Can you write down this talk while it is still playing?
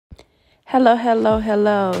Hello, hello,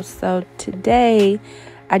 hello. So today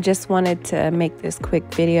I just wanted to make this quick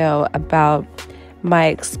video about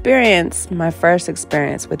my first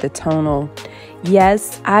experience with the Tonal.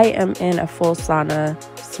 Yes, I am in a full sauna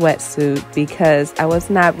sweatsuit because I was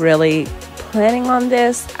not really planning on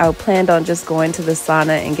this. I planned on just going to the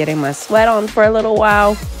sauna and getting my sweat on for a little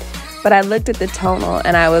while. But I looked at the Tonal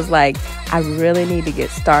and I was like, I really need to get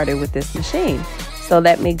started with this machine. So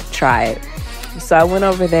let me try it. So I went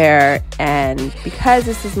over there, and because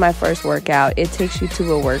this is my first workout, it takes you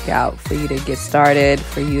to a workout for you to get started,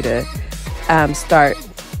 for you to start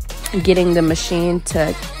getting the machine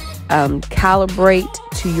to calibrate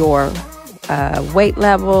to your weight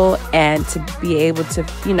level and to be able to,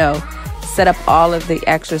 set up all of the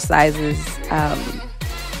exercises,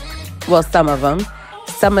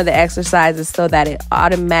 some of the exercises so that it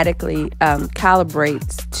automatically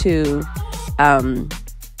calibrates to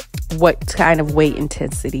what kind of weight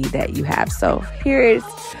intensity that you have. So here is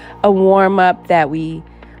a warm-up that we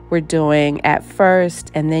were doing at first,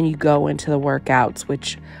 and then you go into the workouts,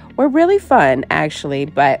 which were really fun actually,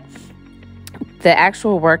 but the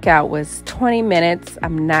actual workout was 20 minutes.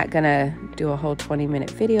 I'm not gonna do a whole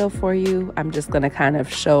 20-minute video for you. I'm just gonna kind of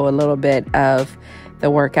show a little bit of the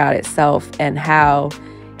workout itself and how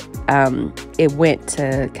it went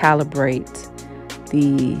to calibrate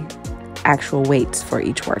the actual weights for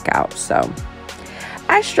each workout. So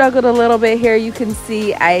I struggled a little bit here. You can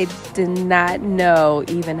see I did not know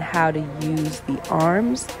even how to use the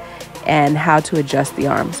arms and how to adjust the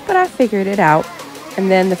arms, but I figured it out.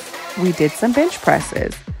 And then we did some bench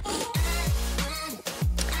presses.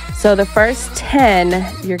 So the first 10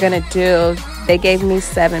 you're gonna do, they gave me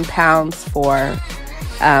 7 pounds for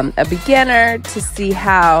a beginner to see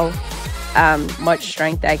how much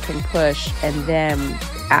strength I can push. And then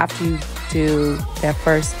after you do that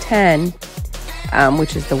first 10,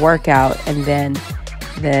 which is the workout, and then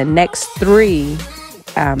the next 3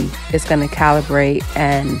 is going to calibrate,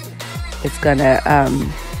 and it's going to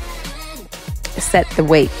set the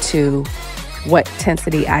weight to what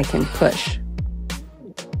intensity I can push.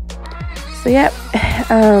 So yep,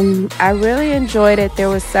 I really enjoyed it. There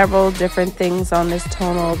were several different things on this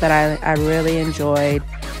Tonal that I really enjoyed.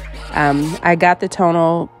 I got the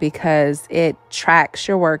Tonal because it tracks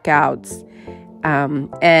your workouts.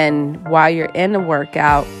 And while you're in the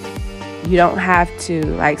workout, you don't have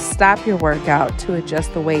to stop your workout to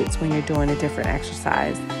adjust the weights when you're doing a different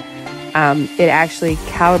exercise. It actually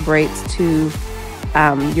calibrates to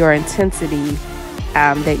your intensity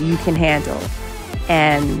that you can handle.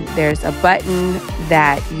 And there's a button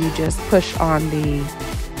that you just push on the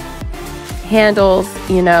handles,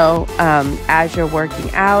 as you're working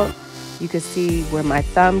out. You can see where my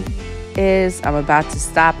thumb is. I'm about to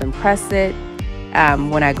stop and press it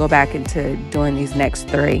when I go back into doing these next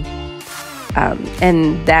 3.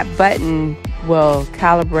 And that button will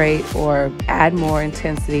calibrate or add more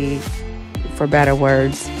intensity, for better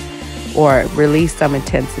words, or release some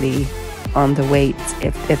intensity on the weights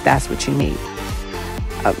if that's what you need.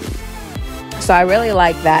 So I really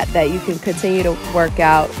like that you can continue to work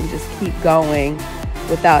out and just keep going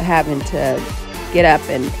without having to get up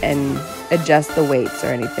and adjust the weights or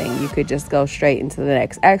anything. You could just go straight into the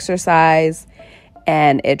next exercise,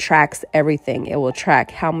 and it tracks everything. It will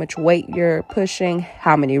track how much weight you're pushing,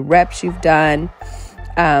 how many reps you've done,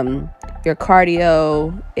 your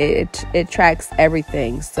cardio. It tracks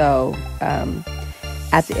everything. So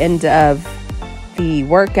at the end of the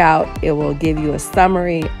workout, it will give you a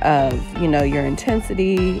summary of your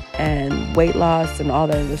intensity and weight loss and all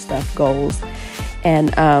the other stuff, goals,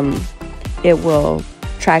 and it will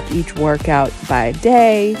track each workout by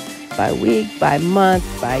day, by week, by month,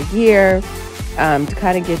 by year, to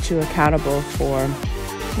kind of get you accountable for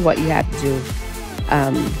what you have to do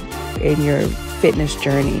in your fitness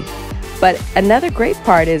journey. But another great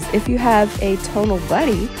part is if you have a Tonal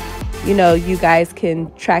buddy, you guys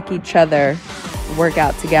can track each other, work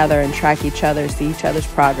out together and track each other, see each other's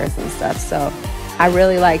progress and stuff. So I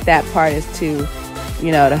really like that part, is to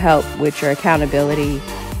help with your accountability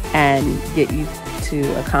and get you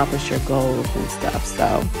to accomplish your goals and stuff.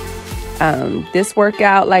 So this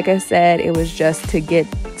workout, like I said, it was just to get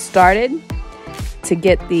started, to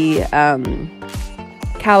get the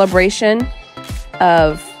calibration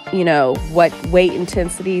of what weight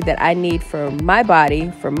intensity that I need for my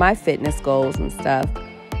body, for my fitness goals and stuff.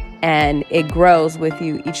 And it grows with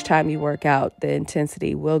you each time you work out. The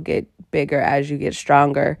intensity will get bigger as you get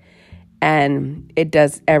stronger, and it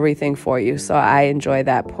does everything for you. So I enjoy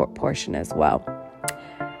that portion as well.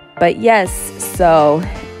 But yes, so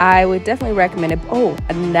I would definitely recommend it. Oh,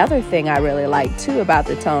 another thing I really like too about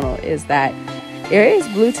the Tonal is that There is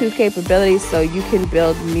Bluetooth capabilities, so you can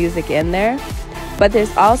build music in there. But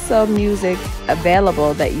there's also music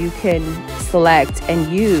available that you can select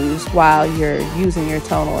and use while you're using your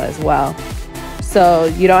Tonal as well. So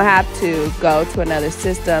you don't have to go to another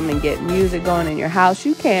system and get music going in your house.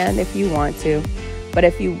 You can if you want to. But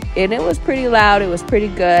and it was pretty loud. It was pretty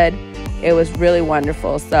good. It was really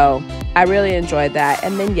wonderful. So I really enjoyed that.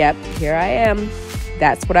 And then, yep, here I am.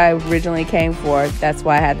 That's what I originally came for. That's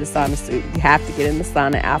why I had the sauna suit. You have to get in the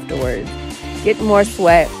sauna afterwards. Get more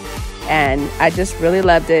sweat. And I just really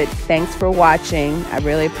loved it. Thanks for watching. I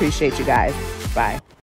really appreciate you guys. Bye.